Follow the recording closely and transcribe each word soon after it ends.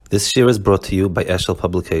This year is brought to you by Shel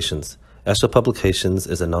Publications. Shel Publications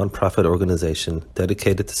is a non-profit organization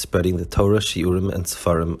dedicated to spreading the Torah, Shiurim, and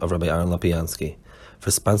Sefarim of Rabbi Aaron Lopiansky. For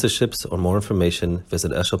sponsorships or more information,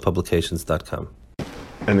 visit eshelpublications.com.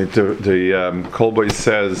 And the Kol Boy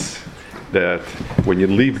says that when you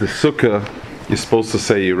leave the sukkah, you're supposed to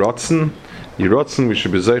say Yirotzen. Yirotzen, we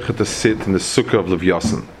should be zeicha to sit in the sukkah of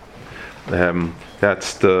Levyasan.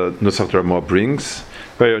 That's the Nusach Rabbah brings.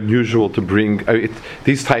 Very unusual to bring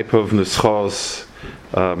these type of nuschos,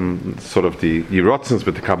 sort of the Yirotzens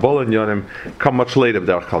with the Kabbalah and Yonim, come much later.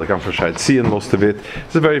 Most of it.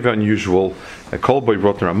 It's a very, very unusual. A Kol Boy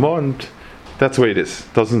brought Ramah, and that's the way it is.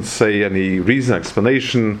 Doesn't say any reason,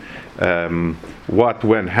 explanation, what,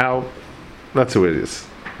 when, how. That's the way it is.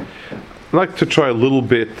 I'd like to try a little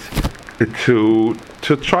bit to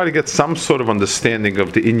try to get some sort of understanding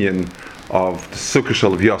of the inyan of the Sukkah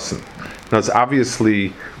Shel Levyasan. Now, it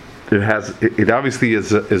obviously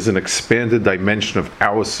is an expanded dimension of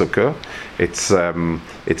our sukkah. It's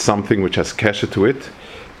something which has kesher to it,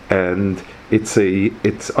 and it's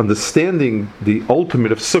understanding the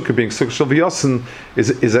ultimate of sukkah being Sukkah Shel Levyasan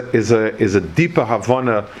is a deeper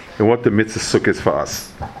havana in what the mitzvah sukkah is for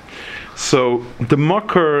us. So the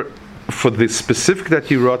makar for the specific that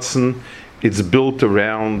Yirotzen, it's built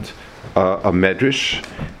around a medrash.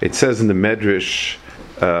 It says in the medrash.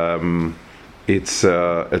 It's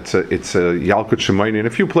a Yalkut Shemaini in a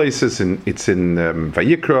few places. It's in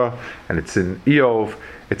Vayikra and it's in Eov.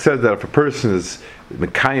 It says that if a person is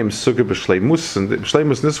Mekayim Sukkah b'Shleimus, and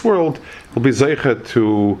Shleimus in this world will be Zeicha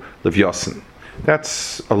to Levyasan.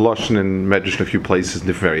 That's a lashon in Medrash in a few places,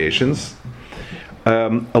 different variations.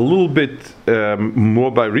 A little bit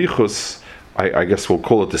more by Richus, I guess we'll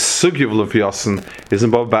call it the Sugi of Levyasan, is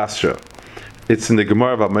in Bava Basra. It's in the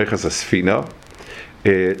Gemara of Ameichas Asfina.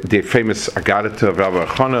 The famous Agadata of Rabbah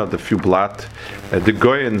Hoshana, the few blat. The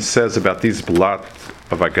Goyen says about these blat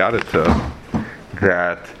of Agadata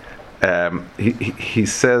that he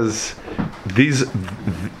says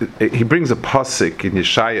he brings a pasuk in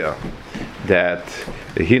Yeshaya that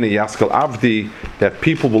Hina Yaskal Avdi, that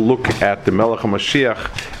people will look at the Melech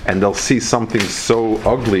HaMashiach and they'll see something so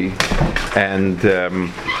ugly, and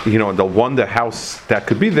they'll wonder how that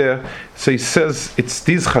could be there. So he says it's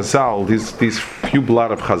these Chazal, these few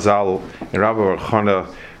blood of Chazal in Rabbah Hoshana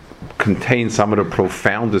contain some of the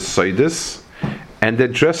profoundest Seides, and they're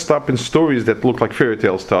dressed up in stories that look like fairy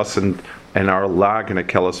tales to us and are lag and a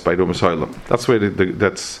kelas by Dom Soilem. That's where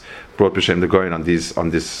that's brought B'Shem the going on these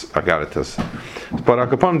Agaritas. But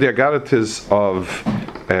upon the Agaritas of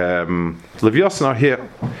Levyasan are here.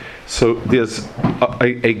 So there's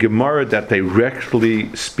a Gemara that directly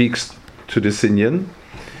speaks to this inyan.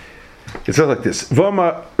 It says like this: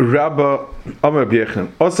 Vama Rabbah Amar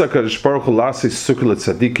B'Yechon Osa Kadosh Baruch Hu Lasi Sukkah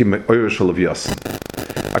LeTzadikim Me'Oroh Shel Levyasan.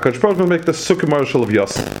 HaKadosh Baruch Hu make the Sukkah Me'Oroh Shel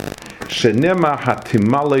Levyasan. Shenema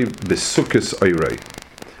Hatimale B'Sukkos Oirei,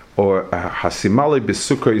 or Hasimale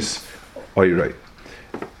B'Sukkos Oirei.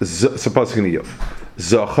 Supposing in Yov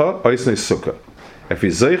Zacha Oisnei Sukkah. If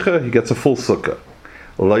he's Zeicha, he gets a full Sukkah.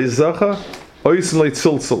 Lei Zacha Oisnei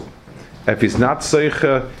Tziltzil. If he's not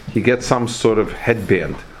Zeicha, he gets some sort of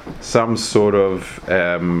headband, some sort of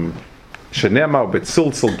Shenema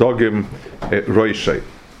B'Tziltzil Dogim Roishei.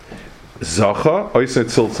 Zacha Oisnei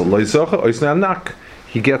Tziltzil. Lei Zacha Oisnei Anak.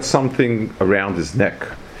 He gets something around his neck.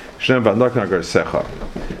 Just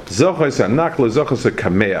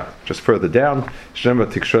further down.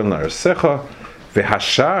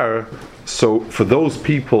 So for those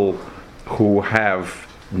people who have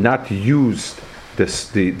not used this,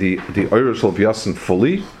 the Oroh Shel Levyasan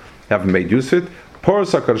fully, haven't made use of it,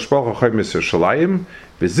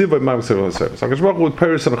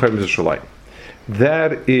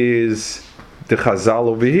 that is the Chazal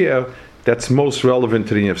over here that's most relevant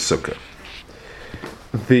to the of Sukkah.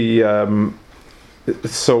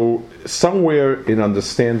 So somewhere in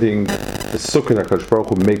understanding the Sukkah that HaKadosh Baruch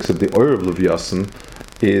Hu makes of the Oroh of Levyasan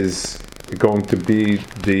is going to be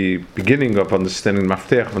the beginning of understanding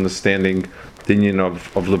Maftech, of understanding the union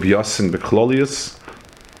of Levyasan B'Chlolius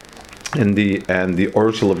and the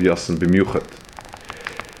Oroh Shel Levyasan B'Muchat.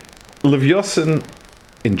 Levyasan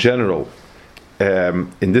in general,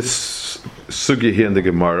 in this sugya here in the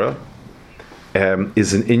Gemara,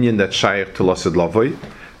 is an inyan that shaykh to Lasid Lavoi.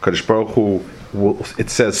 Kadosh Baruch Hu, it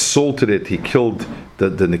says, salted it. He killed the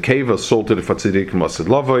nekeva, salted it for tzedek and Lasid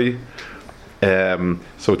Lavoi.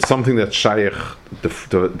 So it's something that shaykh,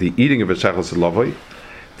 the eating of it shaykh Lasid Lavoi.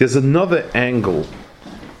 There's another angle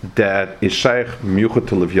that is shaykh Muchat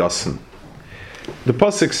to Levyasan. The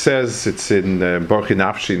pasuk says, it's in Baruch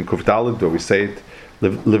Nafshi in Kuf Daled, where we say it,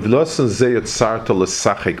 Levyasan ze yotzarta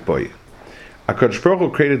l'sachek boy. HaKadosh Baruch Hu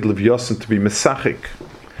created Levyasan to be mesachik,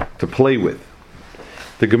 to play with.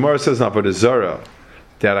 The Gemara says in Avodah Zarah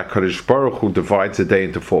that HaKadosh Baruch Hu divides the day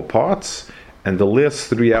into 4 parts, and the last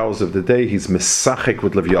 3 hours of the day he's mesachik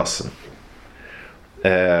with Levyasan.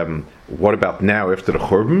 What about now after the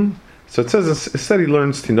Churban? So it says instead he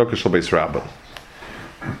learns Tinoka Shel Beis Rabbah.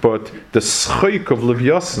 But the schoik of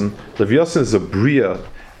Levyasan is a bria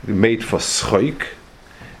made for schoik,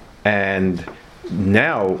 and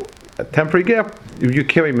now a temporary gap you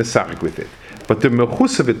can't be mesachik with it. But the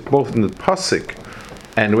mechus of it, both in the pasuk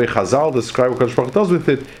and the way Chazal describe what Kadosh Baruch Hu does with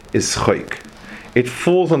it, is schoik. It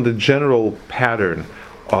falls on the general pattern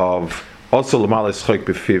of also Lamala schoik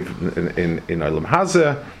befiv in Olam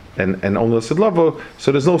Hazeh and only Lasid.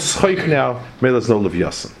 So there's no schoik now, there's no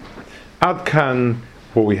Levyasan. Ad kan,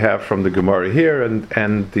 what we have from the Gemara here and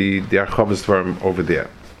the Archavas Dvarim over there.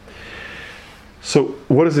 So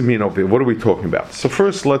what does it mean over here? What are we talking about? So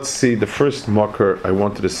first, let's see, the first marker I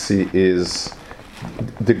wanted to see is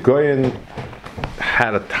the Goyen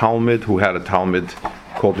had a Talmud called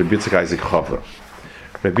Rabbi Yitzchak Isaac Chaver.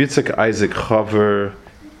 Rabbi Yitzchak Isaac Chaver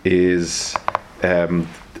is a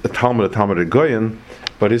Talmud of Goyen,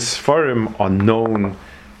 but his Sfarim are known.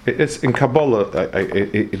 It's in Kabbalah.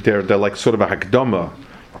 They're like sort of a hakdama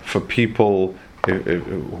for people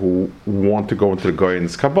who want to go into the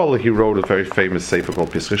Goyen's Kabbalah. He wrote a very famous sefer called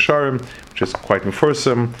Pischei Sharim, which is quite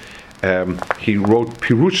meforsim. He wrote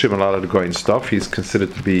Pirushim, a lot of the Goyen stuff. He's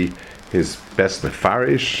considered to be his best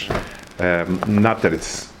mefarish. Not that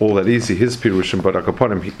it's all that easy, his Pirushim, but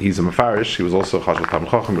upon him, he's a mefarish. He was also Chashal Tam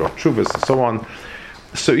Chacham, Roch Chuvas, and so on.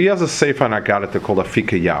 So he has a sefer in Agadah called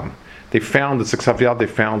Afika Yam. They found the Succas they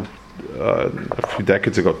found a few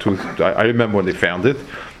decades ago. I remember when they found it.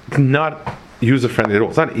 Not user friendly at all.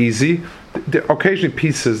 It's not easy. There are occasionally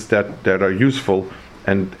pieces that are useful,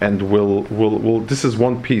 and will. This is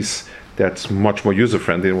one piece that's much more user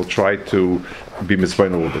friendly, and we'll try to be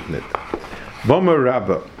misbein a little bit in it. V'omer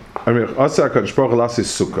Rabbah, Asa HaKadosh Baruch Hu lasi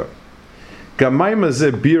Sukkah. Gamay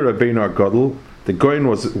mazeh bira bein gadol. The Goyen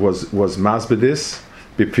was masbedis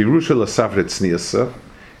b'pirusha l'savret tzniasa.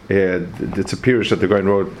 It's a pirush that the Goyen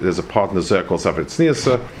wrote. There's a part in the Zohar called Savret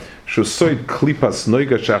Tzniasa. Shusoid klipas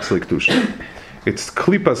noiga shachs lekdusha. It's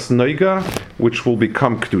klipas noiga which will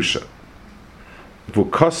become kedusha.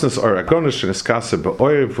 V'kosnes aragonish neskase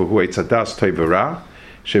be'oyer v'hu eitzadas toivera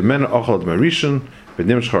shemen ochad marishan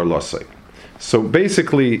v'nim shchar losay. So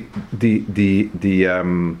basically, the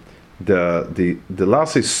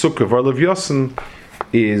last sukkah of our Levyasan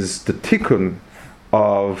is the tikkun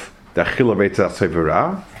of the achila v'eitzas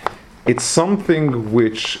toivera. It's something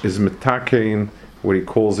which is metakein, what he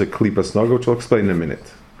calls a klipas noga, which I'll explain in a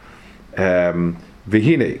minute.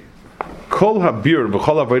 V'hine, kol habir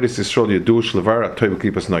v'chol avodas Yisrael yadush levar atoy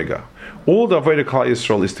klipas noga. All the avodah Klal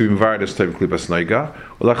Yisrael is to be invited as atoy klipas noga,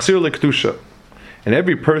 ulachzir lekdusha. And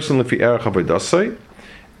every person lefi erech avodasai,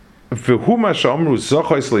 v'hu ma she'amru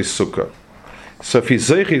zachos le'sukkah. So if he's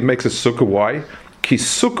zeich, he makes a sukkah. Why? Ki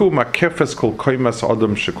sukkah makefes kol koimas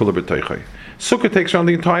adam shekula b'toichai. Sukkah takes around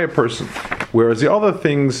the entire person, whereas the other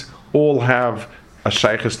things all have a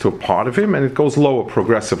shaykhis to a part of him, and it goes lower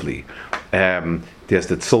progressively. There's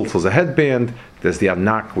the tziltz as a headband, there's the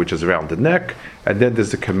anak, which is around the neck, and then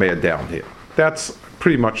there's the kameah down here. That's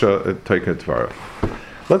pretty much a Teiken Tvara.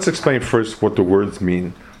 Let's explain first what the words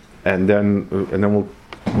mean, and then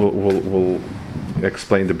we'll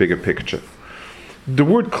explain the bigger picture. The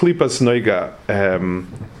word klipas noiga,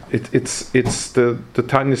 it's the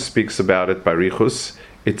Tanya speaks about it by Richus.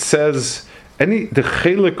 It says the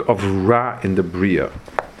chelik of ra in the bria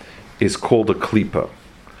is called a klipa,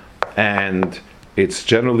 and it's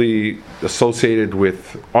generally associated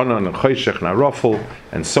with onan and choshech and arafel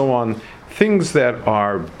and so on. Things that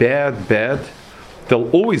are bad,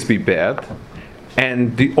 they'll always be bad,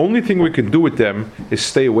 and the only thing we can do with them is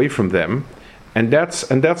stay away from them, and that's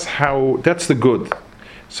the good.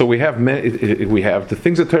 So we have the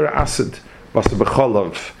things that are acid,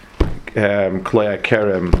 vasabacholov, kloya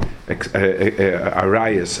kerem,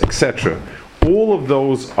 arayas, etc. All of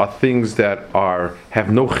those are things that have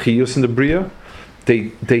no chiyus in the bria.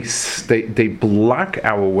 They block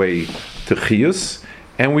our way to chiyus,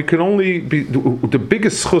 and we can only be the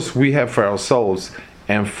biggest chus we have for ourselves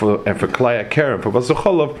and for kloya kerem, for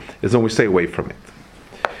vasabacholov, is when we stay away from it.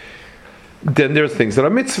 Then there are things that are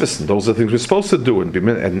mitzvahs, and those are things we're supposed to do and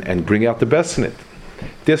bring out the best in it.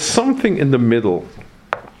 There's something in the middle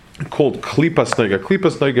called klipas noiga.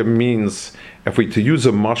 Klipas noiga means, if we to use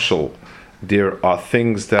a mashal, there are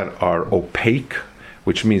things that are opaque,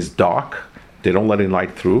 which means dark. They don't let any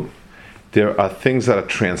light through. There are things that are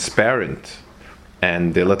transparent,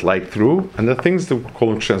 and they let light through. And there are things that we call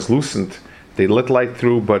them translucent, they let light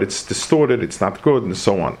through, but it's distorted, it's not good, and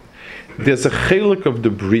so on. There's a chelik of the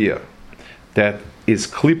bria that is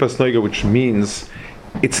klipas noiga, which means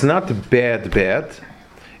it's not bad,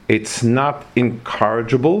 it's not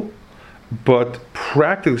incorrigible, but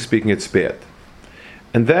practically speaking, it's bad.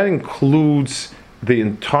 And that includes the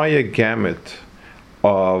entire gamut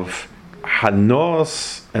of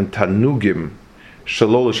hanos and tanugim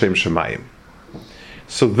shalol l'shem shemayim.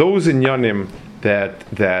 So those inyanim that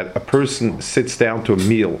a person sits down to a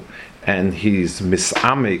meal and he's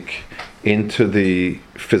misamik into the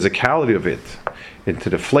physicality of it, into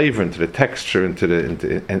the flavor, into the texture,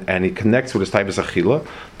 and he connects with his type of achila.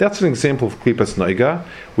 That's an example of klipas noiga,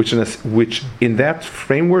 which in that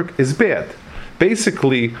framework is bad.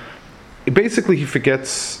 Basically he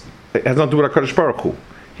forgets. It has nothing to do with HaKadosh Baruch Hu.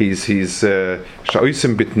 He's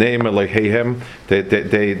sha'osim bitneim eloheihem.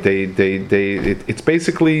 It's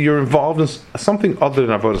basically you're involved in something other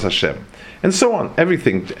than avodas Hashem, and so on.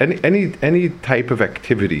 Everything, any type of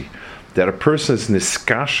activity that a person is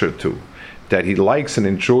niskasher to, that he likes and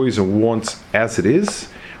enjoys and wants as it is,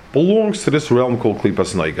 belongs to this realm called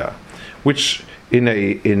klipas noiga, which in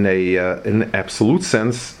an absolute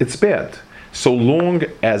sense it's bad. So long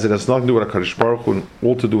as it has nothing to do with HaKadosh Baruch Hu and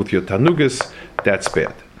all to do with your tanugas, that's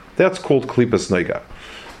bad. That's called klipas noiga.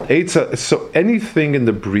 So anything in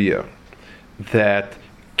the bria that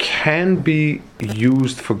can be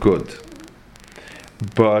used for good,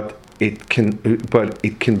 but it can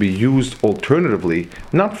be used alternatively,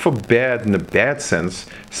 not for bad in a bad sense,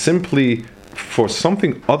 simply for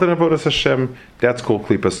something other than avodas Hashem. That's called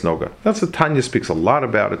klipas noiga. That's the Tanya speaks a lot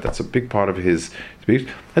about it. That's a big part of his speech,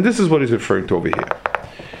 and this is what he's referring to over here.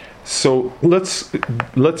 So let's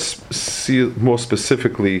see more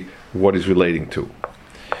specifically what he's relating to.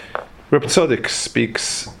 Reb Tzadok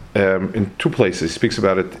speaks in two places. He speaks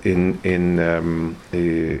about it in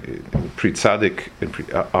Pri Tzadik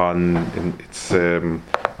on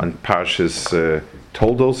Parshas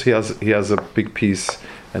Toldos. He has a big piece,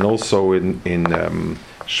 and also in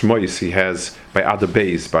Shmois he has by Ada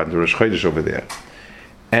Beis, by the Rosh Chodesh over there.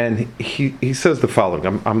 And he says the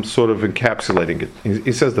following. I'm sort of encapsulating it.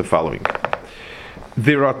 He says the following.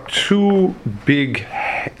 There are two big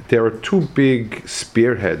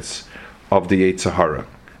spearheads of the Yetzer Hara.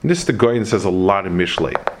 And this the Goyen says a lot in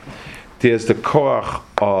Mishlei. There's the koach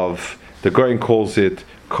of, the Goyen calls it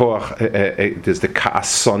koach. There's the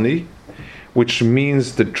ka'asoni, which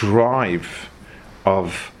means the drive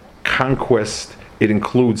of conquest. It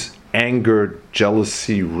includes anger,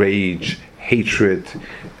 jealousy, rage, hatred,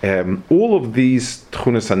 all of these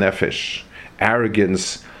tchunas hanefesh,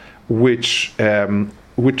 arrogance, which a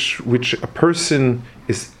person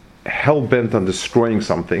is hell bent on destroying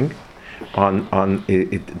something. On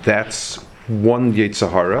it, that's one Yetzer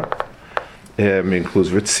Hara. Includes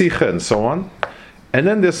ritzicha and so on. And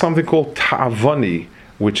then there's something called ta'avani,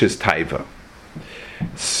 which is taiva.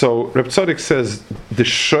 So Reb Tzadok says the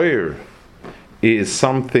shoyer is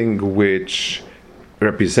something which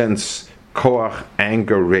represents koach,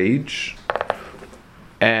 anger, rage,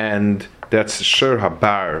 and that's shur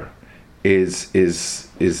habar is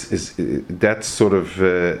that sort of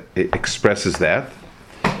it expresses that.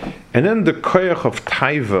 And then the koach of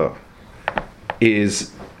taiva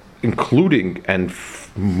is including and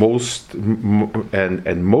most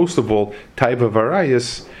of all taiva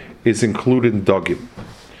varayas is included in dogim.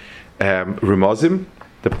 Remazim,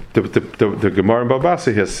 the Gemara in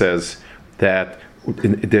Babasa here says that the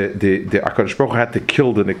HaKadosh Baruch Hu had to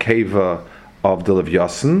kill the nekeva of the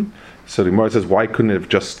Levyasan. So the Gemara says, why couldn't it have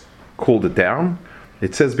just cooled it down?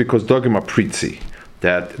 It says because dogim are pritzi.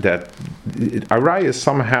 That arayas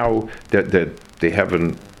somehow that they have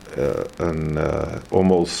an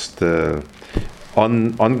almost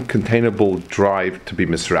uncontainable drive to be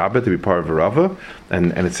misrabah, to be part of a Rabbah,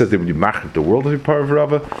 and it says they would be machrik the world to be part of a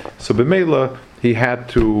Rabbah. So b'meila he had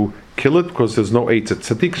to kill it because there's no eitz.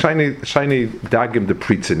 Tzadik shiny dagim the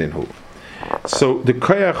pritzin inhu. So the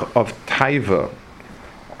koyach of taiva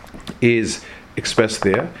is expressed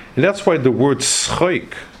there, and that's why the word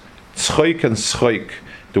schoik and schoik,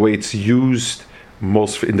 the way it's used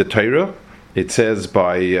most in the Torah, it says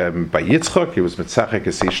by Yitzchak, it was mitzachek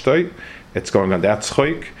es ishtoi. It's going on that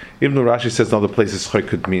schoik. Even though Rashi says in other places schoik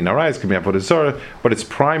could mean arayis, could mean avodah zarah, but its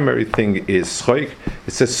primary thing is schoik.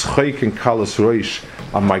 It says schoik and kalas roish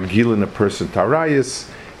on magilin a person to arayis.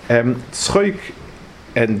 Schoik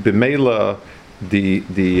and b'meila the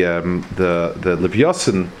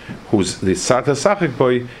Levyasan, who's the Sarta Sachik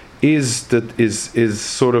boy, is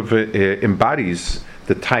sort of embodies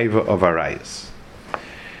the taiva of arayis.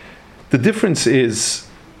 The difference is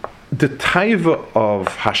the taiva of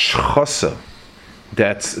hashchasa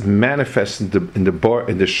that's manifest in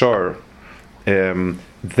the shore,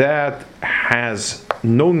 that has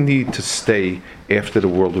no need to stay after the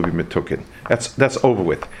world will be mitukin. That's over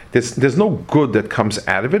with. There's no good that comes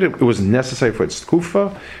out of it. It was necessary for its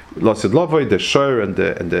tkufa. Lasid lavoi, the shor and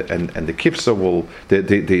the kifsa will the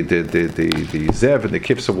zev and the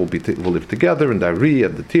kifsa will live together, and the ari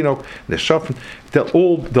and the tinok and the shafin,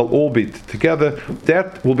 they'll all be together.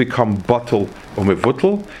 That will become batal or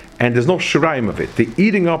mevutal, and there's no shiraim of it. The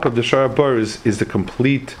eating up of the shor bar is the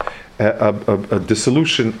complete a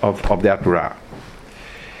dissolution of that ra.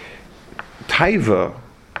 Taiva,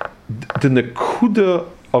 the nekuda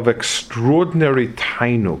of extraordinary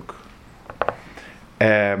tainug.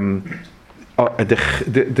 The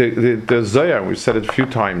Zohar, we said it a few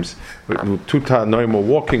times. Two Tanoim were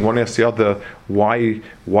walking, one asked the other, why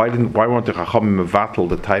weren't the Chachamim mevatel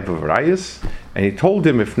the type of rayas? And he told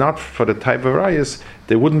him, if not for the type of rayas,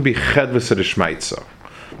 there wouldn't be chedves of the shmeitza.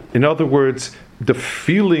 In other words, the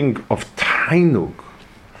feeling of tainug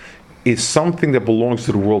is something that belongs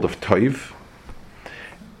to the world of toiv,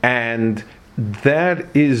 and that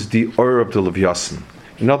is the Oroh of the Levyasan.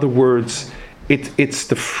 In other words, it's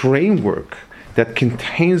the framework that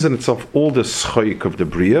contains in itself all the schoik of the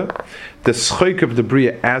bria. The schoik of the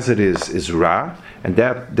bria, as it is ra, and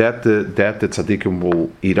that the tzaddikim will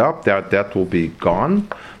eat up. That will be gone,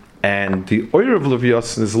 and the Oroh of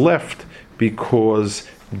Levyasan is left because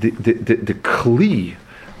the kli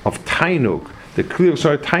of tainug, the kli of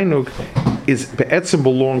tainug, is be'etzim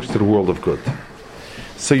belongs to the world of good.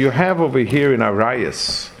 So you have over here in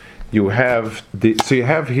Arayas, you have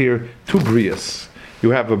here two brias.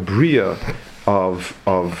 You have a bria of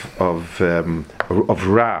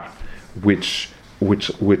ra, which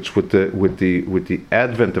with the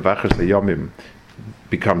advent of Achas Hayamim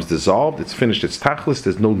becomes dissolved. It's finished. It's tachlis.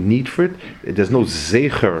 There's no need for it. There's no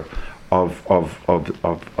zecher of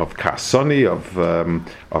kasoni of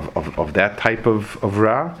that type of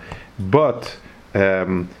ra, but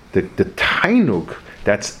the tainug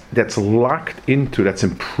that's locked into, that's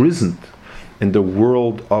imprisoned in the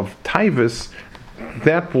world of taivas,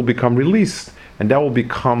 that will become released, and that will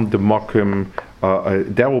become the makim.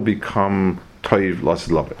 That will become toiv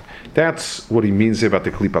lasid. That's what he means about the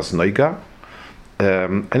klipas noiga.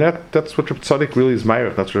 And that's what Reb Tzaddik really is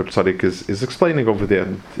ma'arif. That's what Reb Tzaddik is explaining over there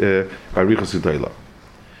by Richos U'Doila.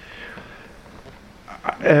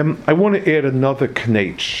 I want to add another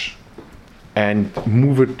knetch and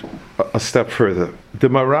move it a step further. The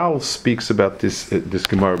Maral speaks about this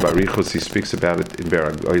Gemara by Richos. He speaks about it in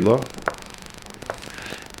Berag Oila.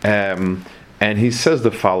 And he says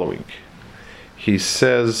the following. He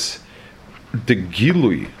says the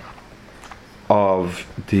gilui of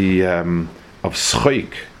the of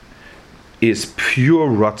schoik is pure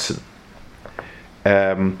ratzon.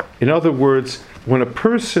 In other words, when a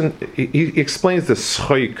person, he explains the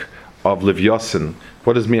schoik of Levyasan,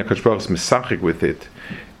 what does mean HaKadosh Baruch Hu is misachik with it?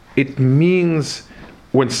 It means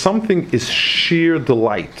when something is sheer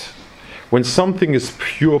delight, when something is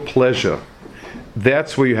pure pleasure,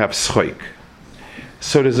 that's where you have schoik.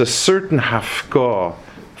 So there's a certain hafka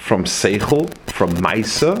from seichel, from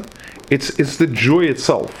maisa. It's the joy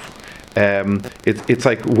itself. It's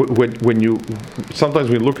like when you sometimes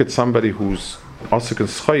we look at somebody who's also can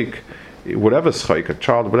schoik, whatever schoik, a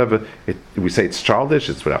child, whatever. We say it's childish.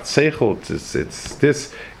 It's without seichel. It's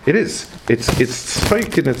this. It is. It's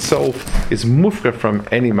schoik in itself is mufra from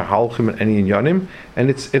any mahalchim and any inyanim, and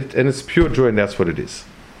it's pure joy, and that's what it is.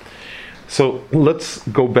 So let's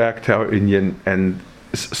go back to our inyan, and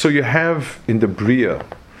so you have in the bria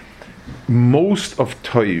most of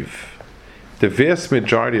toiv. The vast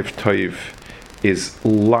majority of toiv is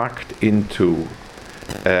locked into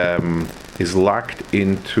maisim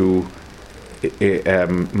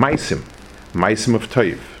of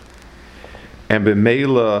toiv, and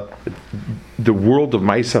b'meila the world of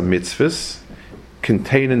maisa mitzvahs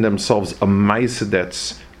contain in themselves a maisa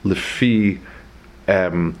that's lefi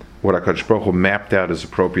what HaKadosh Baruch Hu mapped out as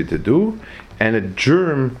appropriate to do, and a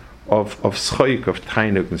germ of schoik, of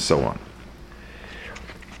tainuk, and so on.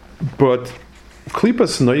 But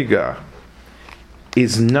klipas noiga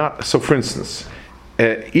is not, so for instance,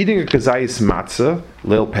 eating a kazayis matzah,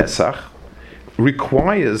 leil Pesach,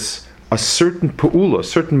 requires a certain pu'ula, a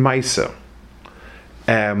certain maisa,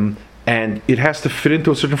 and it has to fit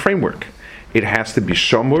into a certain framework. It has to be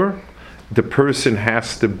shomur, the person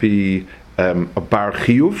has to be a bar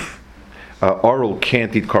chiyuv, Oroh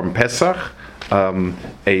can't eat korban Pesach,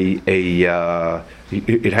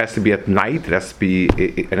 it has to be at night, it has to be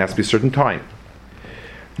a certain time.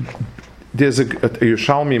 There's a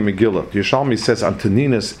Yerushalmi Megillah. The Yerushalmi says,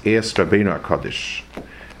 Antoninas asked Rabbeinu HaKadosh,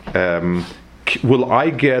 will I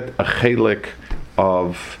get a chelik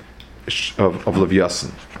of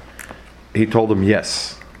Levyasan? He told him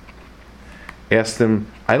yes. Asked him,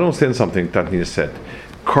 I don't understand something Tantina said.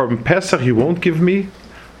 Korban Pesach you won't give me,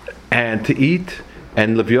 and to eat,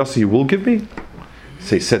 and Levyasan you will give me?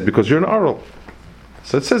 So he said, because you're an Oroh.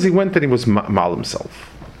 So it says he went and he was mal himself.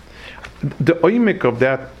 The oimik of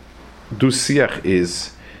that dusiach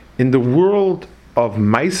is, in the world of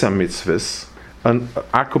Maisa mitzvahs, an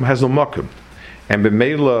akum has no makom, and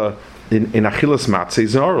b'meila in achilas matzah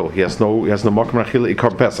he's an Oroh. He has no makom achilas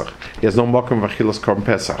korban pesach. He has no makom achilas korban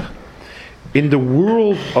pesach. In the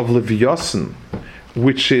world of Levyasan,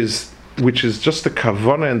 which is just the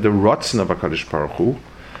kavana and the ratzon of HaKadosh Baruch Hu,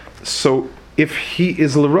 so if he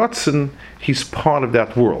is l'ratzon, he's part of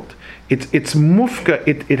that world. It's mufka.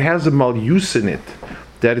 It has a malyus in it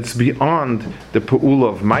that it's beyond the pe'ula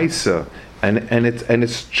of Maisa, and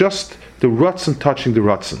it's just the ratzon touching the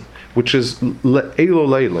ratzon, which is le'elo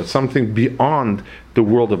leila, something beyond the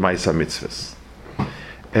world of Maisa mitzvahs.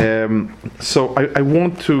 So I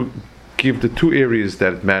want to give the two areas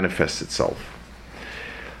that it manifests itself.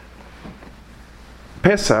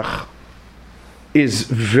 Pesach is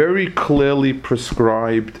very clearly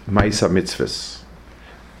prescribed Maisa mitzvahs.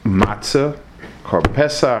 Matzah, Korban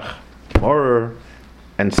Pesach, Oroh,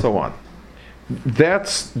 and so on.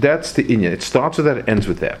 That's the inyan. It starts with that, it ends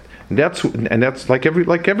with that. And that's like every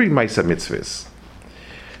Maisa mitzvah is.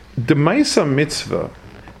 The Maisa mitzvah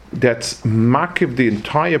that's makiv the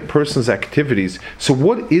entire person's activities. So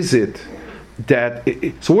what is it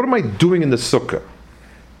so what am I doing in the sukkah?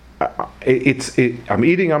 I'm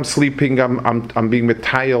eating, I'm sleeping, I'm being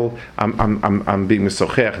metayel, I'm being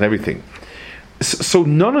mesocher and everything. So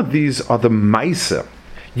none of these are the Maisa.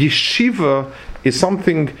 Yeshiva is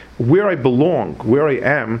something where I belong, where I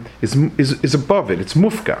am, is above it. It's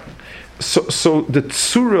mufka. So the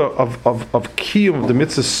tzura of kiyum of the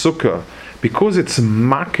mitzvah sukkah, because it's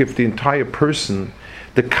makif the entire person,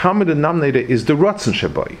 the common denominator is the ratzon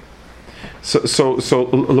shabai. So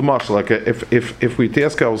l'mashal, like if we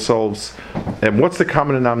ask ourselves, what's the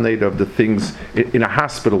common denominator of the things in a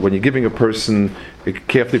hospital when you're giving a person a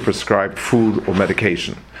carefully prescribed food or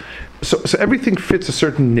medication? So everything fits a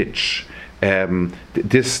certain niche.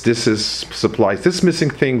 This is supplies this missing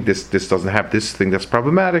thing. This doesn't have this thing that's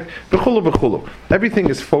problematic. B'chulu. Everything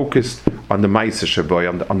is focused on the ma'aseh shabai,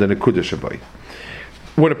 on the nekudah shabai.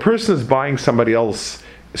 When a person is buying somebody else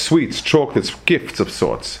sweets, chocolates, gifts of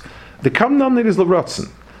sorts, the common denominator is l'ratzon.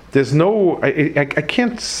 There's no. I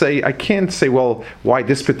can't say. Well, why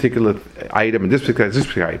this particular item and this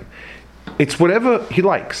particular item. It's whatever he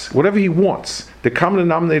likes, whatever he wants. The common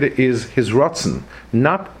denominator is his ratzon,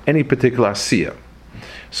 not any particular asiyah.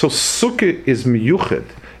 So sukkah is miyuched.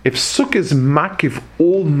 If sukkah is makif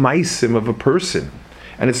all maisim of a person,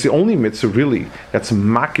 and it's the only mitzvah really that's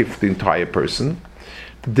makif the entire person,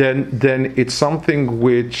 then it's something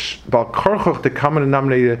which Bal Karchach, the common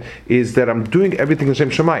denominator, is that I'm doing everything in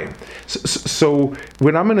Shem Shemayim. So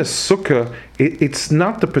when I'm in a sukkah, it's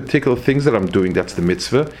not the particular things that I'm doing that's the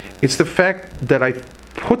mitzvah. It's the fact that I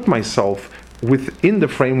put myself within the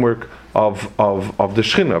framework of the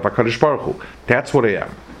Shechina, of HaKadosh Baruch Hu. That's what I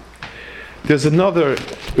am. There's another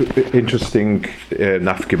interesting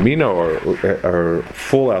nafkamina or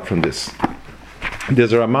fallout from this.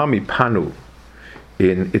 There's a Ramami Panu.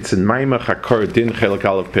 It's in Maimach HaKor Din Chelak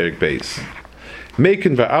Aleph Perik Beis.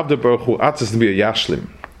 Meiken ve'avda Baruch Hu atzas nivir yashlim.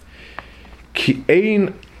 Ki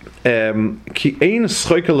ein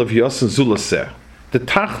schroikel of Levyasan zulaseh. The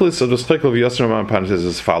tachlis of the schroikel of Levyasan Ramam Pan is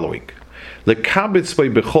as following. Lekabitz by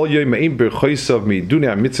bechol yoy me'im berchoisav mi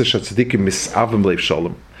dunei mitzvah shatzadikim misavim leiv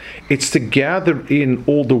shalom. It's to gather in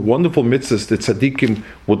all the wonderful mitzvahs that tzadikim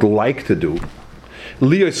would like to do.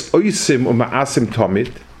 Lios oisim u'ma'asim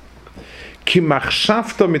tomid. Ki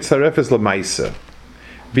machshavta mitzarefes l'maisa,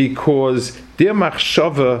 because their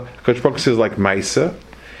machshava, Kodesh Baruch says like maisa,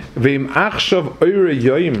 ve'im achshav oire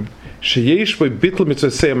yoyim sheyesh bo bitl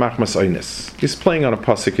mitzvasei machmas oynes. He's playing on a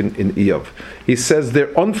pasuk in Eov. He says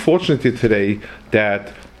they're unfortunate today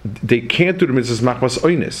that they can't do the mitzvahs machmas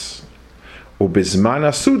oynes. Ubizman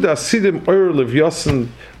asuda sidim oire levyasan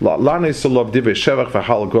lanes olav divrei shevach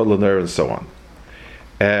v'hal god l'ner and so on.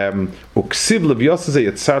 Uksiv Levyasan ze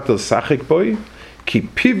yitzartel sachik boy ki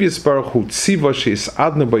pivyas baruch hu tziva sheis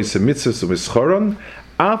adna boy se mitzvahs u'mischoron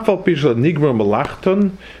afal pishal nigmer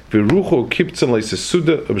malachton v'rucho kiptzon leise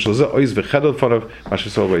suda u'bishal ze oiz v'chedel fanav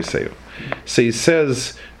mashasol v'yiseyu. So he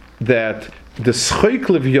says that the schoik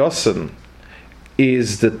Levyasan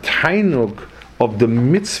is the tainug of the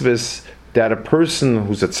mitzvahs that a person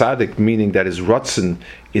who's a tzaddik, meaning that his ratzon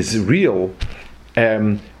is real,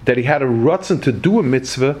 that he had a ratzon to do a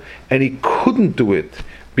mitzvah and he couldn't do it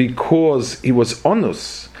because he was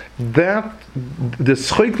onus. That the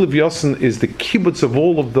Schoik Levyasan is the kibbutz of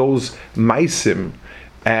all of those maisim,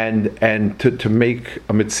 and to make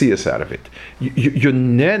a mitzias out of it. Your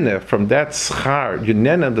nene from that schar, your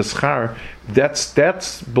nene and the schar,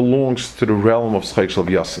 that belongs to the realm of Schoik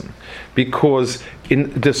Levyasan, because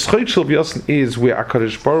in the Schoik Levyasan is where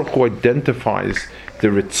HaKadosh Baruch Hu identifies the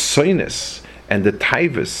ritzoinus and the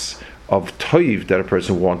taivus of toiv that a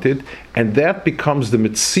person wanted, and that becomes the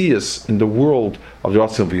mitzias in the world of the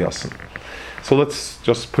Ratzon V'yasan. So let's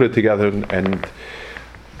just put it together, and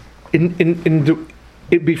in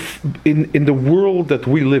the world that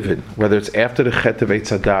we live in, whether it's after the Chet of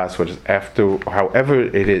Eitz Hadas, whether it's after however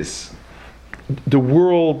it is, the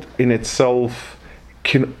world in itself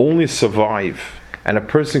can only survive, and a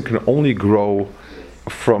person can only grow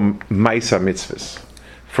from Maisa mitzvahs,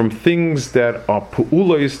 from things that are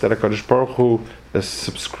pu'ulos that HaKadosh Baruch Hu has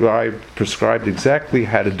prescribed exactly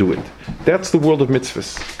how to do it. That's the world of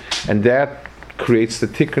mitzvahs, and that creates the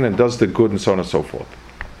tikkun and does the good and so on and so forth.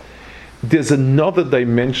 There's another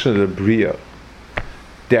dimension of the Bria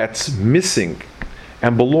that's missing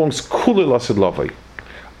and belongs kulei l'asad lavai.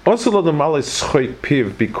 Also l'adam alei schoik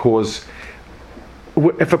piv, because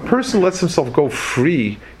if a person lets himself go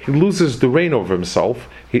free, he loses the reign over himself.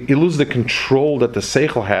 He loses the control that the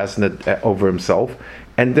seichel has over himself,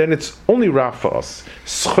 and then it's only ra for us.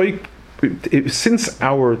 Since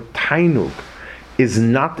our tainug is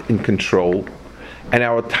not in control, and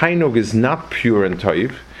our tainug is not pure and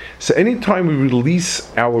toiv, so anytime we release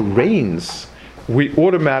our reins, we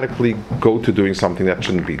automatically go to doing something that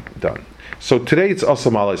shouldn't be done. So today it's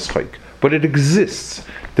asam alei schoik, but it exists.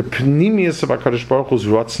 The pnimius of HaKadosh Baruch Hu's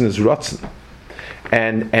ratzon is ratzon.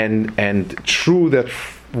 And true that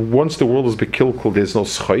once the world is bekilkel, there's no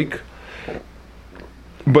schoik,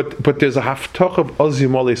 but there's a haftach of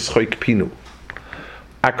ozim alei schoik pinu.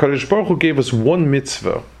 HaKadosh Baruch Hu gave us one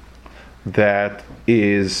mitzvah that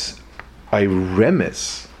is a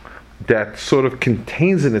remes, that sort of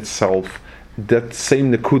contains in itself that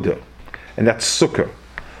same nekuda, and that's sukkah.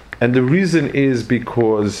 And the reason is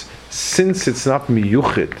because since it's not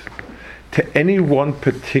miyuchid to any one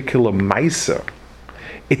particular maisa,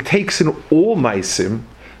 it takes in all maisim.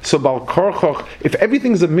 So bal korchoch, if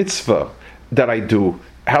everything's a mitzvah that I do,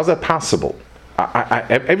 how's that possible?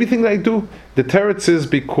 Everything that I do, the teretz is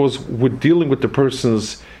because we're dealing with the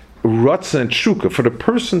person's ratzon and shuka. For the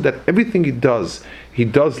person that everything he does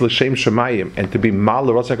l'shem shemayim, and to be mal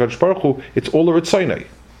l'ratzon HaKadosh Baruch Hu, it's all a ritzaynai.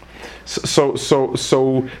 So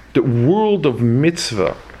the world of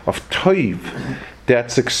mitzvah, of toiv,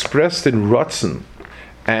 that's expressed in ratzon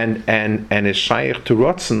and is shaykh to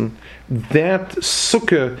ratzon, that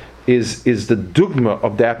sukkah is the dogma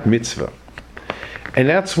of that mitzvah. And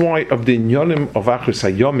that's why of the inyanim of Achris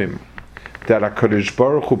Hayomim that HaKadosh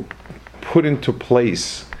Baruch Hu put into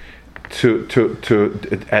place to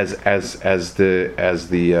as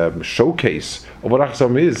the showcase of what Achris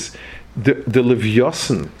Hayomim is, the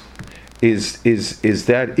Levyasan is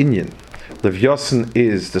that inyan. Levyasan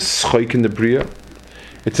is the schoik in the bria.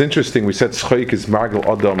 It's interesting, we said schoik is margel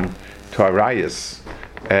adam to arayas.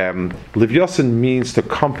 Levyasan means to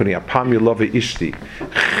accompany, apam yilove ishti.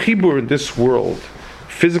 Chibur in this world,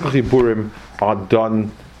 physical chiburim are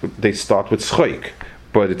done, they start with schoik,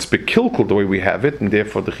 but it's bekilkel the way we have it, and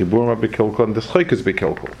therefore the chiburim are bekilkel and the schoik is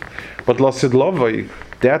bekilkel. But lasid lavai,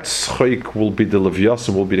 that schoik will be the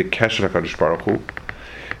Levyasan, will be the kesher HaKadosh Baruch Hu.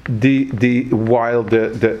 While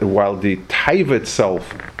the taiva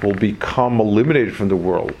itself will become eliminated from the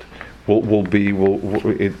world, it'll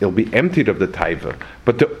be emptied of the taiva.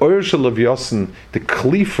 But the Oroh Shel Levyasan, the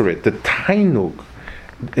kli for it, the tainug,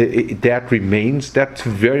 that remains. That's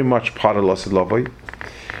very much part of Lasad Lavai.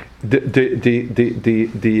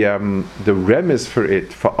 The remes for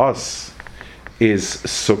it for us is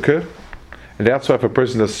sukkah. And that's why if a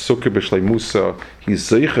person does sukkah b'shlei musa, he's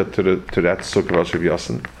zeicha to that sukkah Rosh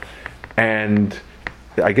Levyasan. And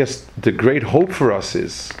I guess the great hope for us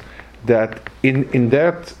is that in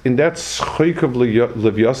that schoik of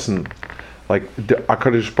Levyasan, like the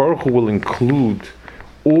HaKadosh Baruch Hu will include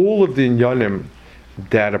all of the inyanim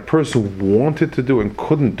that a person wanted to do and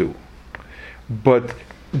couldn't do. But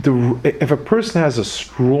if a person has a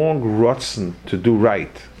strong ratzon to do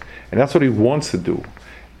right, and that's what he wants to do,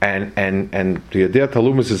 and the Yadei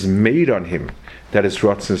Talumis is made on him, that his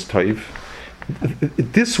ratzon is toiv.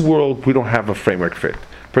 This world, we don't have a framework for it.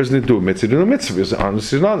 Person didn't do a mitzvah, do a mitzvah, is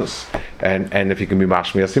honest, and if he can be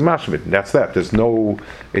mashmi, he mashmi. That's that. There's no,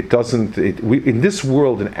 it doesn't, in this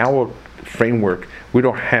world, in our framework, we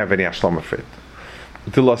don't have any ashlama for it.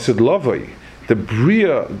 The Lasid Lavai, the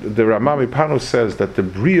Bria, the Ramami Pano says that the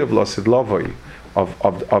Bria of Lasid Lavoi,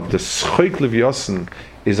 of the Schoik Levyasan,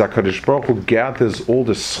 is HaKadosh Baruch Hu gathers all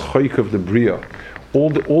the Schoik of the Bria, all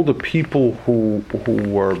the people who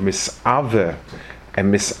were misave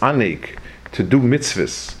and misanik to do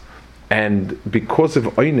mitzvahs, and because of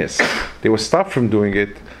oines, they were stopped from doing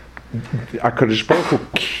it. HaKadosh Baruch Hu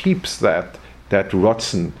keeps that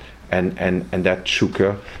rotzen and that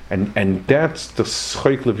shuka, and that's the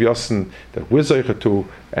schoik levyasan that we're zeicha to,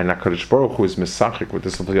 and HaKadosh Baruch Hu is mesachik with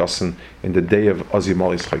this levyasan in the day of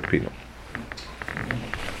Azimali Schoik Pino.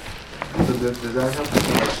 So does that help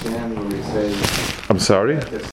us understand when we say? I'm sorry?